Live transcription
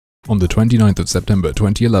On the 29th of September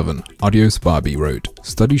 2011, Adios Barbie wrote,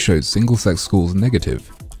 "Study shows single-sex schools negative."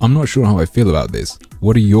 I'm not sure how I feel about this.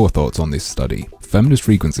 What are your thoughts on this study? Feminist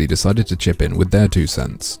Frequency decided to chip in with their 2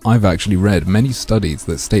 cents. I've actually read many studies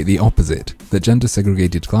that state the opposite, that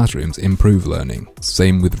gender-segregated classrooms improve learning.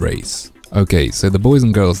 Same with race. Okay, so the boys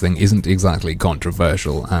and girls thing isn't exactly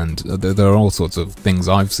controversial, and there are all sorts of things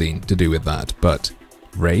I've seen to do with that, but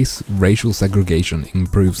racial segregation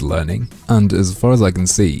improves learning? And as far as I can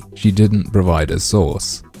see, she didn't provide a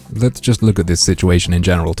source. Let's just look at this situation in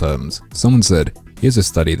general terms. Someone said, here's a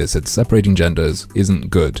study that said separating genders isn't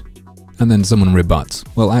good. And then someone rebuts,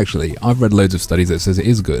 well actually, I've read loads of studies that says it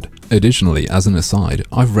is good. Additionally, as an aside,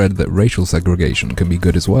 I've read that racial segregation can be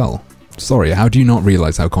good as well. Sorry, how do you not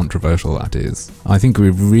realize how controversial that is? I think we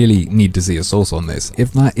really need to see a source on this.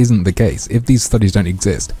 If that isn't the case, if these studies don't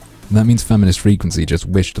exist, that means Feminist Frequency just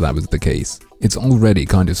wished that was the case. It's already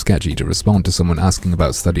kind of sketchy to respond to someone asking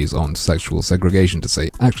about studies on sexual segregation to say,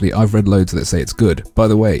 actually, I've read loads that say it's good. By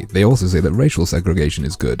the way, they also say that racial segregation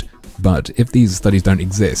is good. But if these studies don't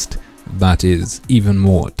exist, that is even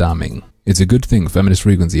more damning. It's a good thing Feminist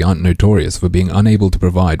Frequency aren't notorious for being unable to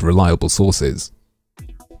provide reliable sources.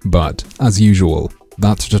 But, as usual,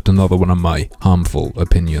 that's just another one of my harmful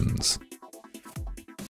opinions.